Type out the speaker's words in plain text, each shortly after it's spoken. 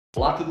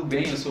Olá, tudo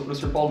bem? Eu sou o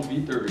professor Paulo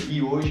Vitor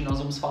e hoje nós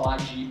vamos falar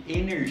de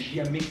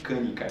energia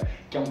mecânica,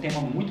 que é um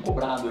tema muito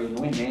cobrado aí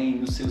no Enem e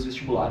nos seus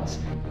vestibulares.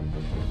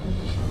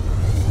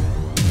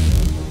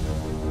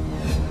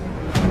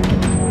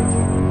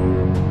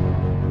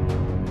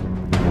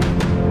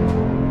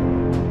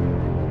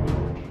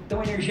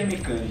 Então, energia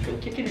mecânica. O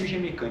que é energia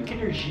mecânica?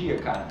 Energia,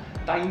 cara,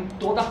 tá em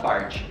toda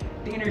parte.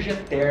 Tem energia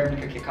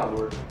térmica, que é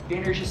calor, tem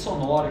energia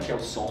sonora, que é o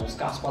som, os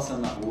carros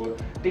passando na rua,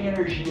 tem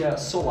energia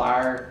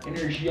solar,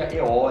 energia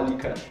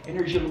eólica,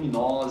 energia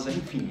luminosa,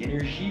 enfim,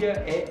 energia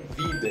é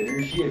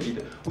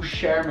vida. O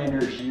Sherman é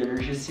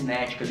energia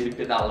cinética dele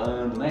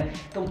pedalando, né?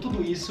 Então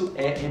tudo isso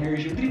é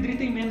energia. O Dridri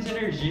tem menos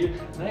energia,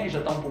 né? Já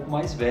tá um pouco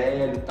mais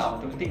velho e tal,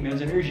 então ele tem menos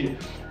energia.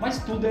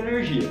 Mas tudo é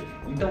energia.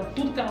 Então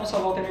tudo que tá à nossa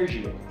volta é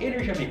energia.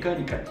 Energia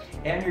mecânica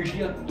é a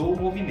energia do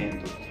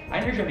movimento. A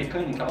energia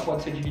mecânica ela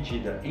pode ser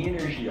dividida em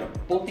energia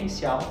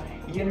potencial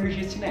e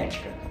energia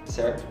cinética,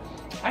 certo?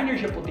 A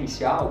energia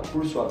potencial,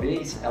 por sua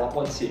vez, ela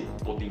pode ser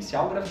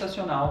potencial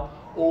gravitacional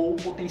ou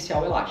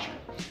potencial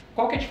elástica.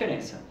 Qual que é a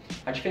diferença?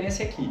 A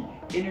diferença é que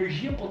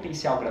energia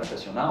potencial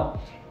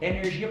gravitacional é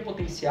energia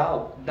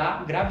potencial da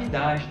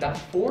gravidade, da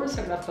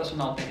força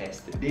gravitacional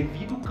terrestre,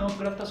 devido ao campo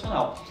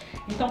gravitacional.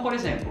 Então, por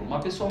exemplo, uma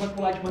pessoa vai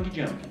pular de bungee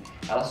jump,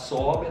 ela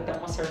sobe até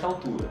uma certa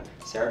altura,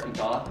 certo?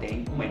 Então ela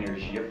tem uma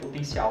energia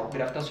potencial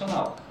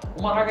gravitacional.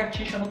 Uma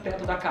lagartixa no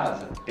teto da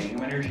casa tem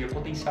uma energia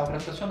potencial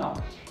gravitacional.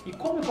 E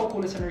como eu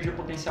calculo essa energia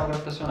potencial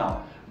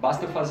gravitacional?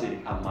 Basta eu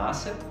fazer a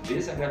massa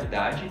vezes a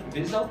gravidade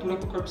vezes a altura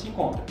que o corpo se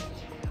encontra.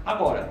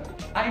 Agora,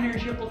 a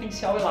energia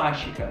potencial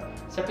elástica.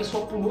 Se a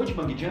pessoa pulou de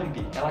bungee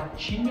jump, ela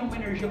tinha uma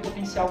energia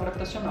potencial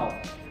gravitacional.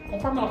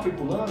 Conforme ela foi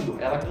pulando,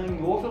 ela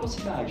ganhou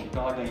velocidade,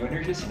 então ela ganhou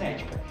energia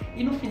cinética.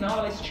 E no final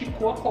ela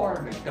esticou a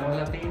corda, então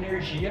ela tem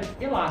energia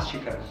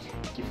elástica,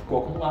 que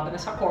ficou acumulada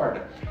nessa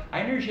corda. A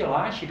energia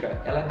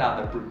elástica ela é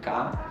dada por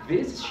K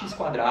vezes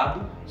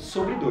x²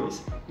 sobre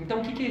 2. Então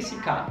o que é esse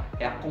K?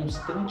 É a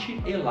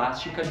constante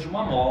elástica de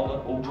uma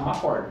mola ou de uma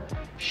corda.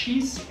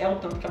 X é o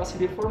tanto que ela se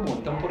deformou.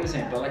 Então, por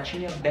exemplo, ela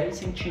tinha 10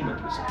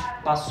 centímetros,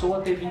 passou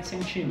a ter 20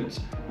 centímetros.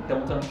 Então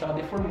o tanto que ela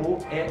deformou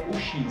é o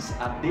X,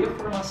 a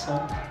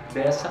deformação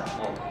dessa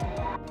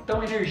mola.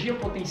 Então, energia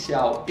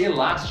potencial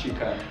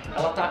elástica,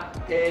 ela está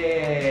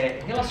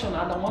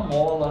relacionada a uma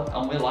mola,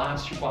 a um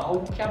elástico, a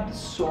algo que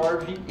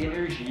absorve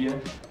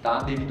energia, tá?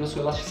 Devido à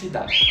sua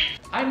elasticidade.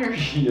 A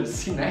energia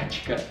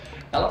cinética,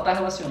 ela está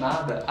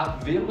relacionada à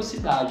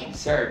velocidade,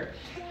 certo?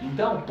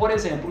 Então, por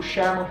exemplo, o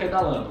Sherman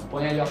pedalando,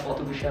 põe aí a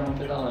foto do Sherman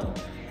pedalando.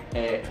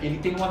 Ele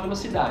tem uma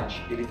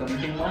velocidade, ele também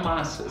tem uma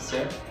massa,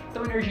 certo?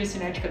 Então a energia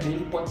cinética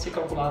dele pode ser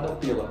calculada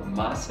pela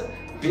massa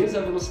vezes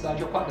a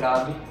velocidade ao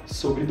quadrado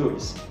sobre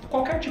 2.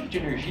 Qualquer tipo de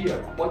energia,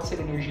 pode ser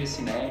energia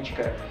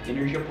cinética,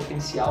 energia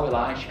potencial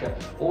elástica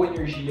ou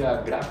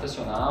energia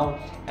gravitacional,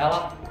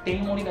 ela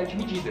tem uma unidade de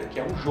medida, que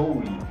é o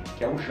joule,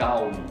 que é o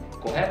joule,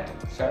 correto?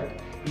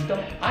 Certo? Então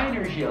a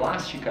energia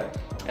elástica,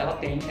 ela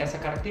tem essa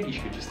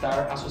característica de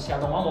estar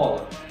associada a uma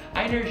mola.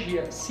 A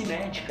energia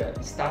cinética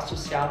está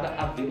associada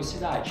à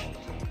velocidade.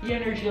 E a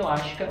energia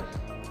elástica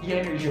e a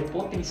energia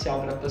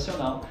potencial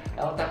gravitacional,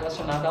 ela está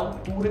relacionada à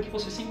altura que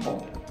você se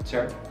encontra,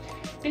 certo?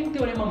 Tem um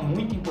teorema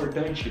muito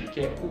importante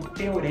que é o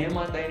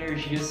teorema da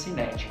energia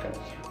cinética.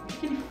 O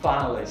que ele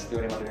fala, esse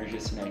teorema da energia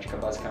cinética,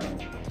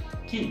 basicamente?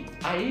 Que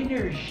a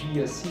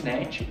energia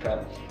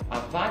cinética, a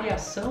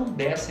variação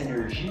dessa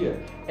energia,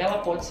 ela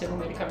pode ser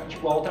numericamente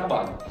igual ao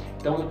trabalho.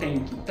 Então eu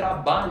tenho que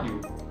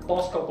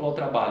posso calcular o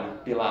trabalho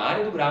pela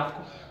área do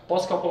gráfico,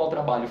 posso calcular o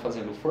trabalho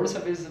fazendo força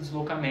vezes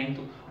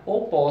deslocamento,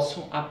 ou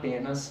posso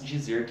apenas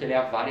dizer que ele é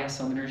a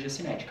variação da energia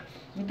cinética.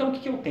 Então o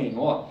que eu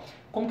tenho?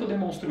 Como que eu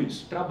demonstro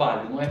isso?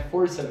 Trabalho não é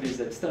força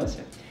vezes a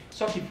distância?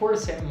 Só que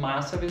força é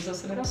massa vezes a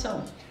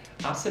aceleração.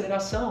 A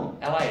aceleração,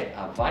 ela é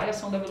a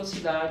variação da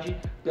velocidade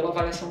pela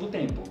variação do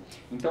tempo.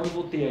 Então eu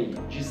vou ter aí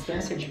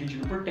distância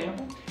dividido por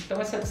tempo.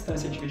 Então essa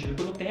distância dividida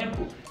pelo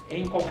tempo,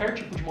 em qualquer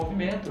tipo de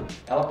movimento,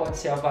 ela pode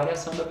ser a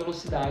variação da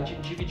velocidade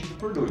dividido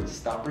por 2,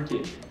 tá? Por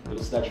quê?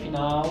 Velocidade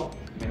final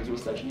menos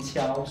velocidade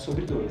inicial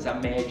sobre 2, a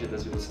média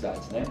das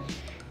velocidades, né?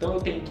 Então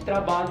eu tenho que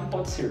trabalho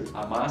pode ser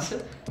a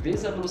massa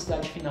vezes a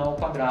velocidade final ao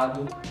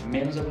quadrado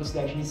menos a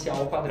velocidade inicial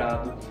ao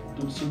quadrado,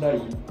 tudo isso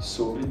daí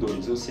sobre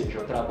 2, ou seja,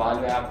 o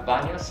trabalho é a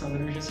variação da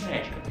energia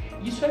cinética.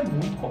 Isso é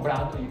muito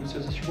cobrado aí nos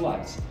seus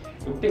vestibulares.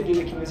 Eu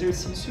peguei aqui um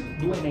exercício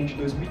do Enem de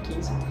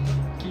 2015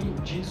 que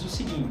diz o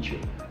seguinte: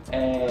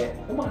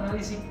 uma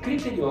análise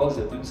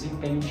criteriosa do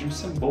desempenho de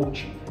Usain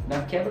Bolt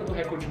na quebra do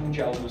recorde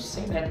mundial dos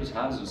 100 metros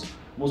rasos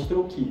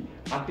mostrou que,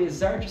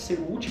 apesar de ser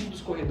o último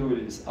dos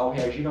corredores ao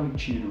reagir a um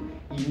tiro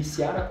e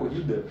iniciar a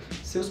corrida,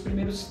 seus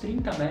primeiros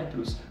 30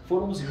 metros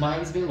foram os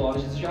mais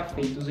velozes já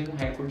feitos em um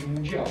recorde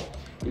mundial.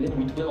 Ele é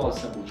muito veloz,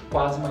 Usain Bolt,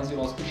 quase mais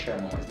veloz que o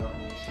Sherman, mas não.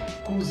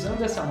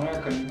 Cruzando essa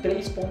marca em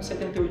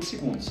 3,78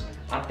 segundos,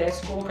 até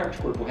se colocar de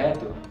corpo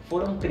reto,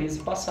 foram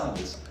 13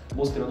 passadas,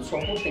 mostrando sua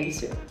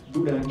potência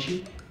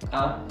durante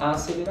a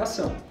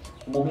aceleração,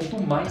 o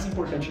momento mais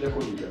importante da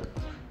corrida.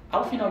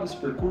 Ao final desse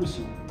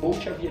percurso,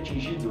 Bolt havia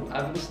atingido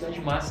a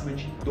velocidade máxima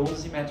de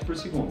 12 metros por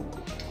segundo.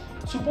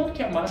 Supondo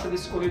que a massa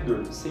desse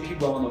corredor seja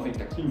igual a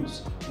 90 kg,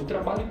 o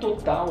trabalho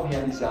total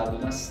realizado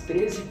nas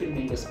 13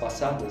 primeiras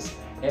passadas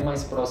é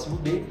mais próximo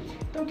de.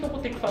 Então o que eu vou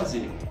ter que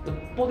fazer? Eu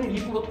poderia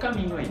ir por outro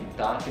caminho aí,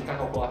 tá? Tentar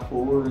calcular a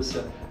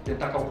força,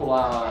 tentar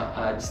calcular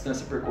a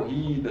distância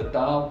percorrida e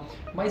tal,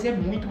 mas é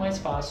muito mais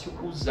fácil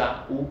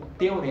usar o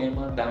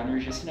teorema da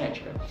energia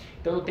cinética.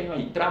 Então eu tenho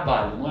aí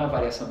trabalho, não é a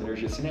variação da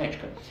energia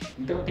cinética?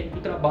 Então eu tenho que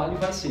o trabalho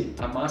vai ser,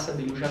 a massa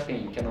dele eu já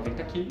tenho, que é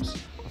 90 kg,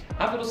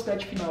 a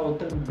velocidade final eu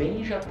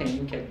também já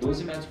tenho, que é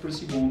 12 metros por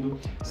segundo,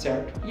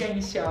 certo? E a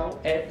inicial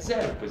é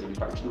zero, pois ele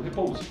parte do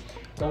repouso.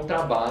 Então o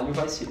trabalho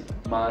vai ser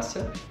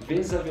massa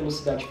vezes a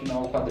velocidade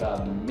final ao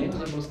quadrado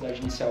menos a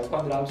velocidade inicial ao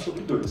quadrado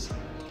sobre 2.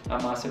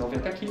 A massa é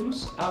 90 kg,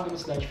 a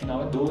velocidade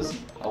final é 12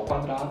 ao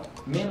quadrado,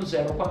 menos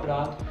 0 ao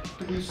quadrado,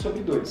 tudo isso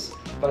sobre 2.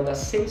 Vai dar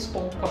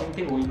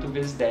 6,48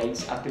 vezes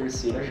 10 a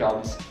terceira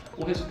joules.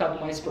 O resultado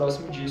mais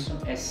próximo disso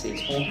é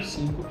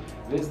 6,5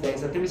 vezes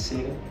 10 a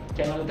terceira,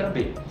 que é na letra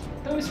B.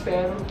 Então eu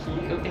espero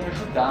que eu tenha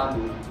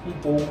ajudado um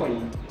pouco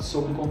aí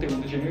sobre o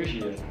conteúdo de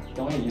energia.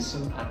 Então é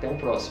isso, até o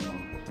próximo.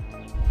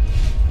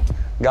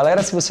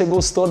 Galera, se você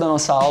gostou da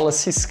nossa aula,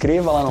 se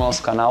inscreva lá no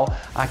nosso canal,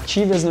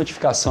 ative as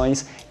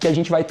notificações que a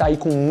gente vai estar aí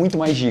com muito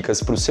mais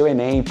dicas para o seu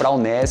Enem, para a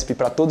Unesp,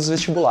 para todos os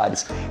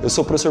vestibulares. Eu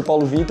sou o professor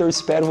Paulo Vitor e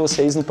espero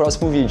vocês no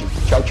próximo vídeo.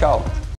 Tchau, tchau!